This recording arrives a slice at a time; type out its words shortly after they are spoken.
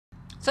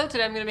So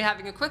today I'm going to be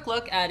having a quick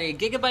look at a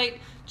Gigabyte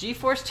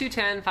GeForce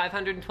 210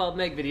 512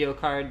 meg video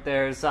card.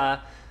 There's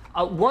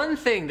one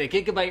thing that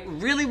Gigabyte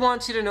really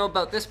wants you to know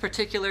about this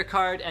particular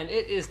card, and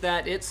it is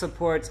that it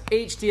supports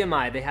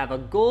HDMI. They have a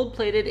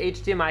gold-plated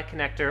HDMI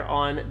connector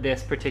on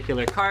this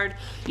particular card.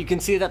 You can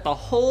see that the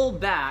whole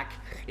back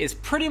is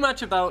pretty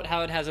much about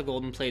how it has a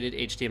golden-plated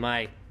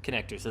HDMI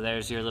connector. So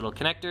there's your little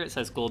connector, it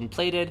says golden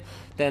plated.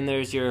 Then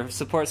there's your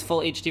supports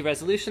full HD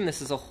resolution.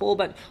 This is a whole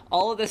bunch,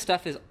 all of this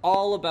stuff is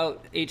all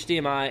about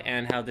HDMI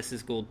and how this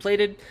is gold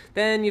plated.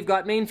 Then you've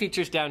got main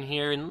features down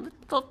here and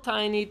little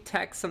tiny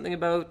text, something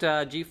about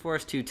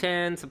GeForce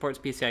 210, supports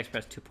PCI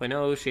Express 2.0,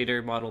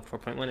 shader model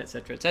 4.1,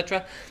 etc,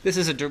 etc. This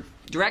is a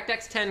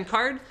DirectX 10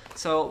 card,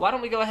 so why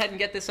don't we go ahead and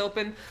get this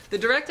open. The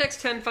DirectX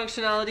 10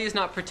 functionality is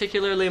not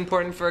particularly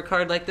important for a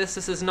card like this.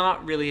 This is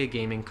not really a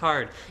gaming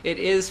card. It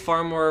is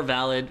far more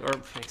valid,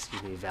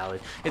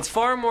 it's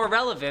far more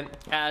relevant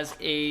as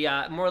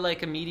a more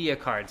like a media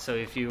card. So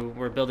if you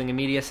were building a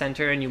media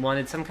center and you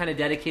wanted some kind of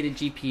dedicated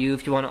GPU,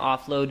 if you want to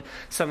offload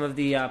some of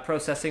the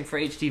processing for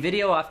HD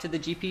video off to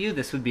the GPU,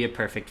 this would be a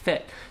perfect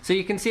fit. So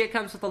you can see it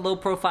comes with a low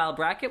profile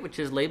bracket which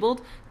is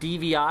labeled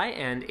DVI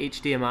and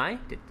HDMI.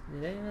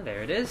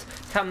 There it is.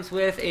 Comes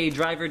with a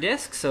driver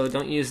disk, so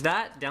don't use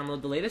that.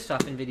 Download the latest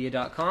off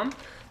nvidia.com.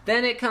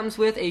 Then it comes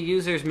with a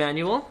user's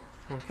manual.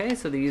 Okay,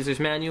 so the user's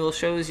manual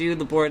shows you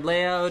the board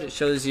layout. It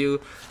shows you,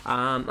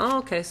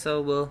 okay,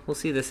 so we'll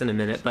see this in a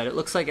minute, but it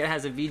looks like it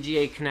has a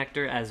VGA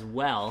connector as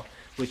well,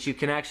 which you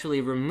can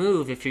actually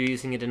remove if you're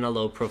using it in a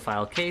low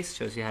profile case.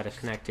 Shows you how to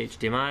connect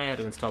HDMI, how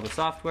to install the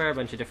software, a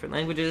bunch of different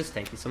languages.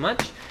 Thank you so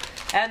much.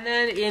 And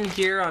then in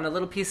here on a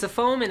little piece of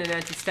foam in an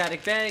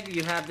anti-static bag,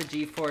 you have the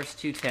GeForce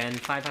 210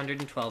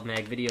 512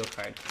 meg video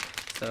card.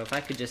 So if I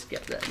could just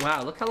get that.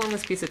 Wow, look how long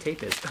this piece of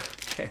tape is.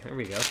 Okay, there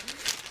we go.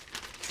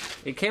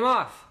 It came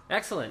off.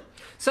 Excellent.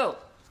 So,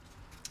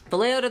 the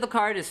layout of the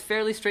card is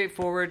fairly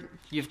straightforward.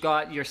 You've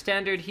got your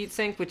standard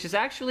heatsink, which is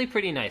actually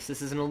pretty nice.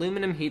 This is an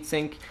aluminum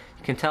heatsink.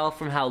 You can tell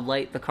from how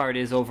light the card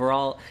is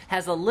overall. It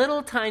has a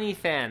little tiny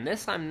fan.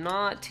 This I'm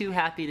not too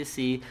happy to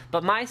see,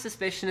 but my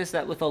suspicion is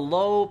that with a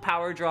low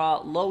power draw,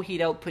 low heat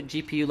output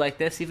GPU like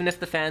this, even if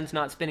the fan's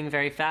not spinning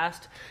very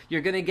fast, you're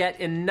going to get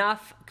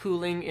enough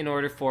cooling in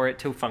order for it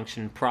to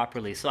function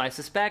properly. So I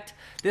suspect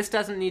this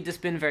doesn't need to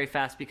spin very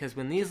fast because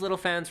when these little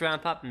fans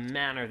ramp up,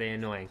 man are they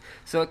annoying.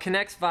 So it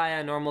connects via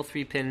a normal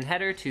 3-pin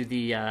header to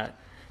the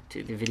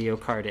video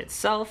card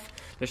itself.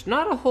 There's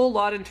not a whole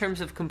lot in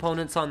terms of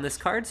components on this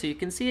card, so you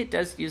can see it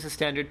does use a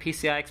standard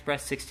PCI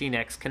Express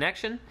 16X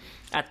connection.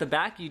 At the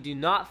back, you do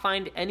not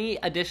find any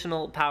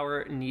additional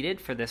power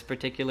needed for this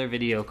particular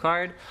video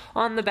card.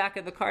 On the back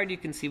of the card, you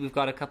can see we've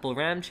got a couple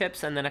RAM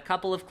chips and then a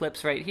couple of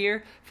clips right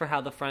here for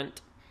how the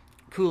front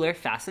cooler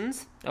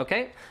fastens.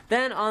 Okay,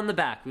 then on the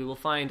back we will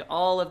find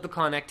all of the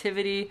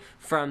connectivity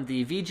from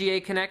the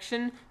VGA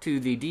connection to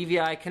the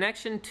DVI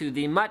connection to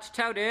the much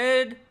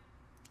touted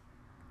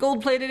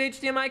gold-plated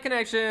HDMI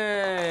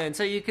connection.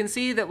 So you can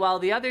see that while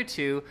the other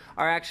two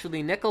are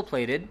actually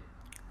nickel-plated,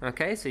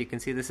 okay, so you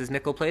can see this is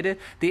nickel-plated,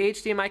 the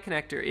HDMI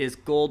connector is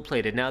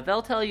gold-plated. Now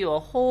they'll tell you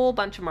a whole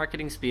bunch of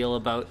marketing spiel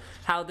about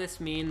how this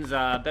means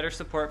better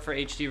support for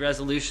HD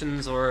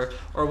resolutions or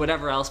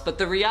whatever else, but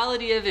the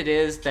reality of it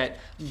is that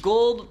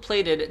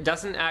gold-plated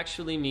doesn't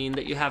actually mean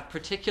that you have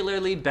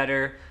particularly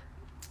better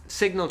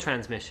signal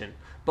transmission.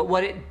 But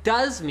what it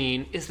does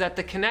mean is that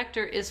the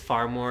connector is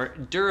far more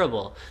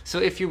durable. So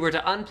if you were to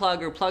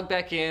unplug or plug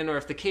back in, or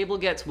if the cable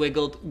gets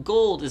wiggled,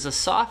 gold is a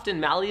soft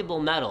and malleable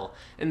metal.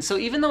 And so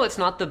even though it's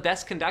not the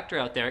best conductor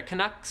out there, it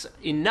conducts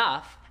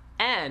enough,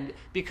 and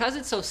because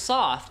it's so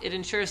soft, it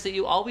ensures that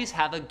you always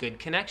have a good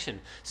connection.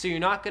 So you're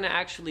not going to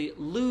actually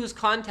lose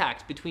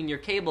contact between your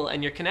cable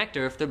and your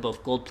connector if they're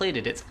both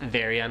gold-plated. It's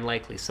very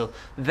unlikely. So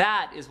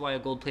that is why a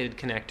gold-plated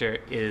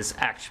connector is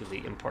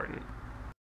actually important.